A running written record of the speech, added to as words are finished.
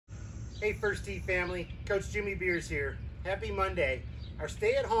Hey First Tee family, Coach Jimmy Beers here. Happy Monday. Our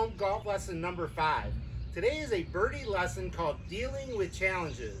stay-at-home golf lesson number 5. Today is a birdie lesson called Dealing with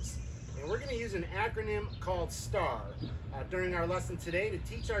Challenges. And we're going to use an acronym called STAR during our lesson today to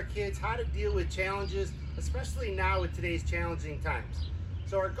teach our kids how to deal with challenges, especially now with today's challenging times.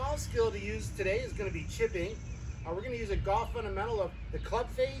 So our golf skill to use today is going to be chipping. We're going to use a golf fundamental of the club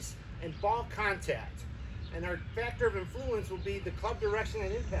face and ball contact. And our factor of influence will be the club direction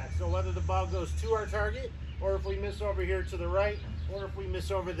and impact. So whether the ball goes to our target, or if we miss over here to the right, or if we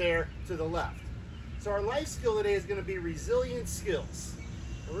miss over there to the left. So our life skill today is going to be resilient skills.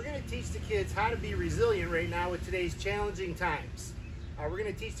 And we're going to teach the kids how to be resilient right now with today's challenging times. We're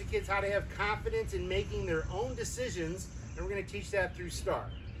going to teach the kids how to have confidence in making their own decisions, and we're going to teach that through STAR.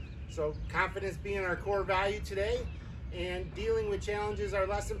 So confidence being our core value today, and dealing with challenges, our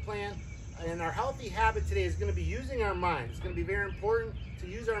lesson plan. And our healthy habit today is going to be using our mind. It's going to be very important to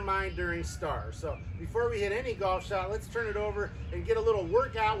use our mind during STAR. So before we hit any golf shot, let's turn it over and get a little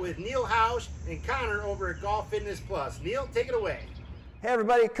workout with Neal Hausch and Konnor over at Golf Fitness Plus. Neal, take it away. Hey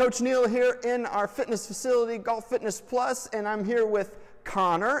everybody, Coach Neal here in our fitness facility, Golf Fitness Plus, and I'm here with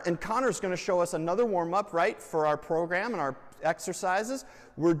Konnor, and Konnor's going to show us another warm-up, right, for our program and our exercises.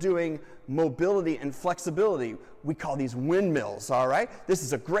 We're doing mobility and flexibility. We call these windmills, all right? This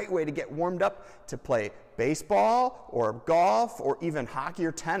is a great way to get warmed up to play baseball or golf or even hockey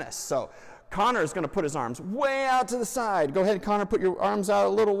or tennis. So Konnor is going to put his arms way out to the side. Go ahead, Konnor, put your arms out a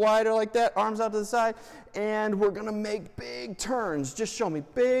little wider like that, arms out to the side, and we're going to make big turns. Just show me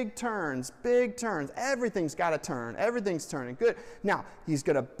big turns, big turns. Everything's got to turn. Everything's turning. Good. Now, he's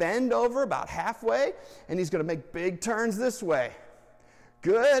going to bend over about halfway, and he's going to make big turns this way.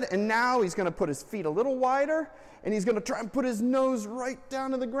 Good. And now he's going to put his feet a little wider, and he's going to try and put his nose right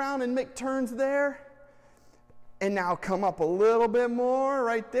down to the ground and make turns there. And now come up a little bit more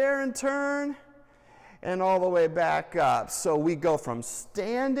right there and turn, and all the way back up. So we go from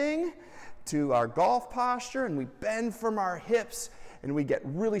standing to our golf posture, and we bend from our hips, and we get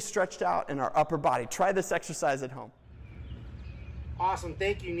really stretched out in our upper body. Try this exercise at home. Awesome.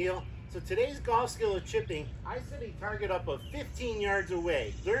 Thank you, Neal. So today's golf skill of chipping, I set a target up of 15 yards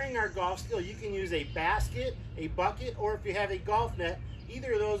away. During our golf skill, you can use a basket, a bucket, or if you have a golf net,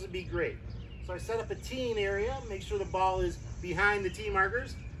 either of those would be great. So I set up a teeing area, make sure the ball is behind the tee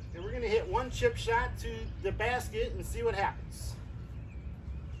markers, and we're going to hit one chip shot to the basket and see what happens.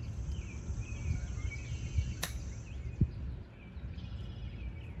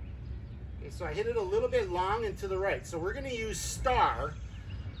 Okay, so I hit it a little bit long and to the right. So we're going to use STAR.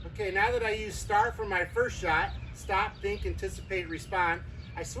 Okay, now that I use STAR for my first shot, stop, think, anticipate, respond,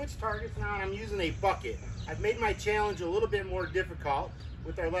 I switch targets now and I'm using a bucket. I've made my challenge a little bit more difficult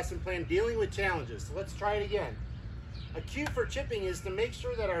with our lesson plan, dealing with challenges. So let's try it again. A cue for chipping is to make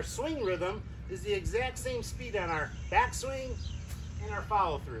sure that our swing rhythm is the exact same speed on our backswing and our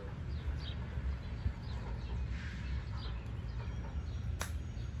follow through.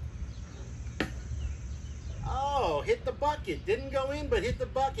 Oh, hit the bucket. Didn't go in, but hit the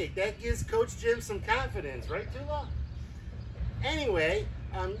bucket. That gives Coach Jim some confidence, right, Tula? Anyway,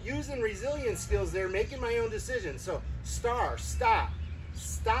 I'm using resilience skills there, making my own decisions. So STAR, stop.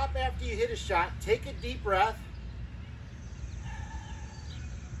 Stop after you hit a shot. Take a deep breath.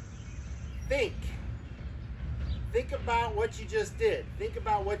 Think. Think about what you just did. Think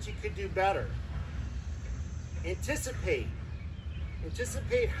about what you could do better. Anticipate.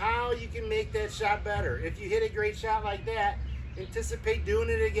 Anticipate how you can make that shot better. If you hit a great shot like that, anticipate doing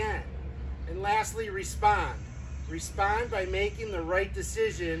it again. And lastly, respond. Respond by making the right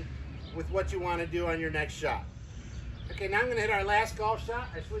decision with what you want to do on your next shot. Okay, now I'm going to hit our last golf shot.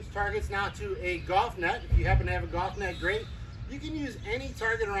 I switched targets now to a golf net. If you happen to have a golf net, great. You can use any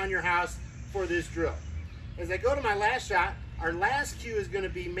target around your house for this drill. As I go to my last shot, our last cue is going to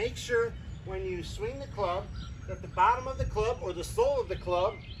be make sure when you swing the club that the bottom of the club or the sole of the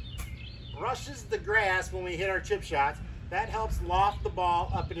club brushes the grass when we hit our chip shots. That helps loft the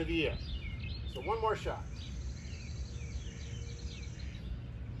ball up into the air. So one more shot.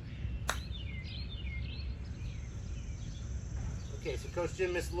 Okay, so Coach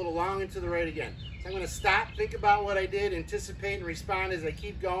Jim missed a little long and to the right again. So I'm going to stop, think about what I did, anticipate, and respond as I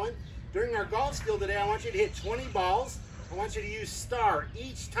keep going. During our golf skill today, I want you to hit 20 balls. I want you to use STAR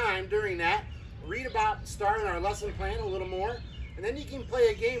each time during that. Read about STAR in our lesson plan a little more. And then you can play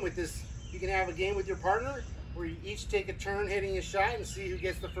a game with this. You can have a game with your partner where you each take a turn hitting a shot and see who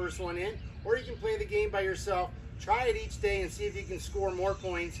gets the first one in. Or you can play the game by yourself. Try it each day and see if you can score more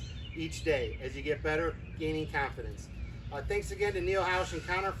points each day as you get better, gaining confidence. Thanks again to Neal Hausch and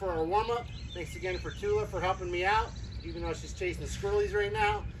Konnor for our warm-up. Thanks again for Tula for helping me out, even though she's chasing the squirrelies right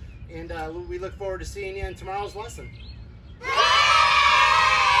now. And we look forward to seeing you in tomorrow's lesson.